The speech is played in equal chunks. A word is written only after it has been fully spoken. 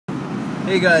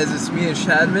Hey guys, it's me and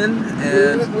Shadman,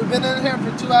 and we've been in here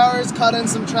for 2 hours, caught in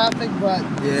some traffic, but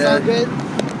it's all good.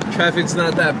 Traffic's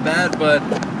not that bad, but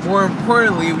more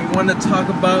importantly, we want to talk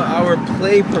about our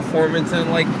play performance and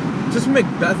like just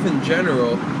Macbeth in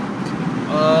general.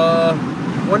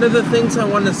 One of the things I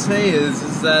want to say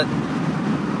is that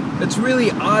it's really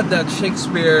odd that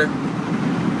Shakespeare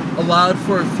allowed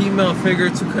for a female figure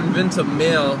to convince a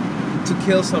male to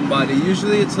kill somebody.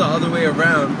 Usually it's the other way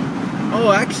around.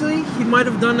 Oh, actually, he might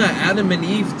have done an Adam and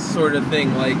Eve sort of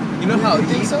thing. Like, you know how You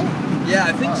think Eve... so? Yeah,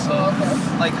 I think so.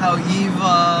 Okay. Like how Eve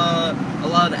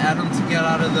allowed Adam to get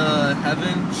out of the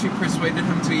heaven. She persuaded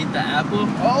him to eat the apple.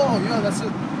 Oh, yeah, that's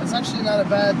actually not a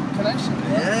bad connection.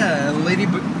 Yeah, and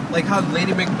like how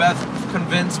Lady Macbeth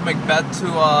convinced Macbeth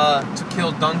to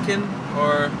kill Duncan,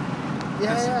 or...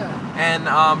 Yeah. And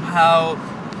how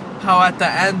at the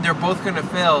end they're both gonna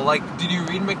fail. Like, did you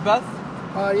read Macbeth?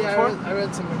 Yeah, I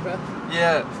read some Macbeth.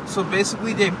 Yeah, so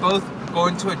basically they both go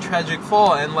into a tragic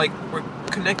fall, and like we're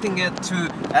connecting it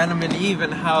to Adam and Eve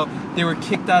and how they were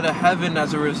kicked out of heaven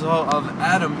as a result of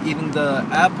Adam eating the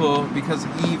apple because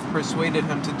Eve persuaded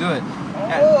him to do it.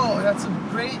 Oh, that's a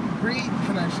great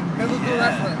connection, biblical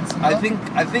reference. You know?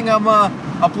 I think I'm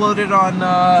upload it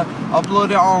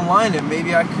online, and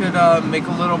maybe I could make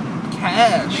a little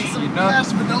cash, you know?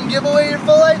 Cash, but don't give away your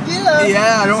full idea.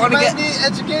 Yeah, I don't want to get... It might be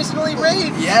educationally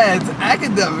rated. Yeah, it's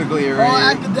academically rated. Oh,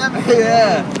 academically.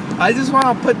 Yeah. I just want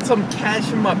to put some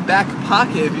cash in my back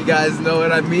pocket, if you guys know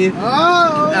what I mean.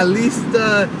 Oh. At least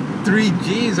 3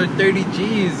 G's or 30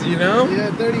 G's, you know? Yeah,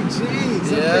 30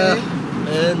 G's. Yeah. Okay.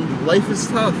 And life is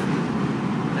tough.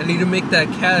 I need to make that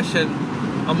cash, and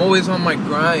I'm always on my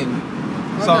grind.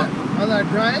 On that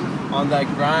grind? On that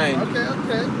grind.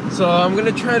 Okay. So I'm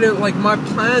gonna try to, like, my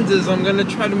plans is I'm gonna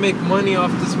try to make money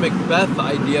off this Macbeth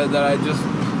idea that I just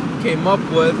came up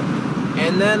with,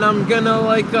 and then I'm gonna,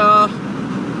 like, I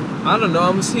don't know,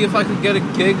 I'm gonna see if I could get a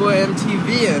gig with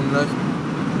MTV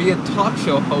and be a talk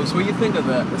show host. What do you think of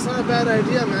that? That's not a bad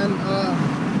idea, man.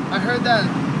 I heard that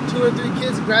 2 or 3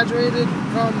 kids graduated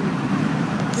from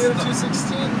Theater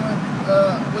 216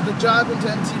 with a job into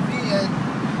MTV,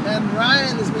 and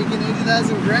Ryan is making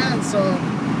 80,000 grand, so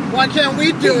why can't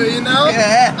we do it, you know?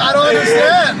 Yeah. I don't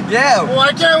understand. Yeah.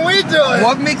 Why can't we do it?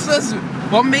 What makes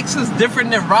us different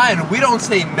than Ryan? We don't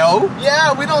say no.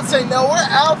 Yeah, we don't say no. We're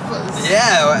alphas.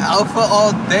 Yeah, we're alpha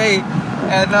all day.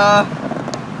 And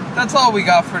that's all we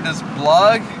got for this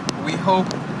blog.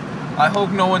 I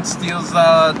hope no one steals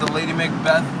the Lady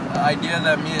Macbeth idea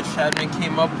that me and Shadman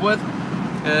came up with,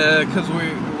 because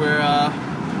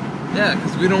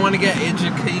because we don't want to get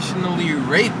educationally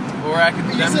raped or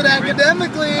academically. You said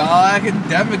academically. Oh,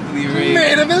 academically raped.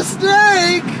 Made a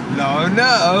mistake.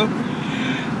 No.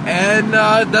 And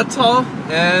that's all.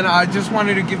 And I just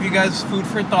wanted to give you guys food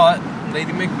for thought.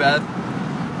 Lady Macbeth.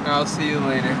 I'll see you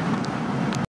later.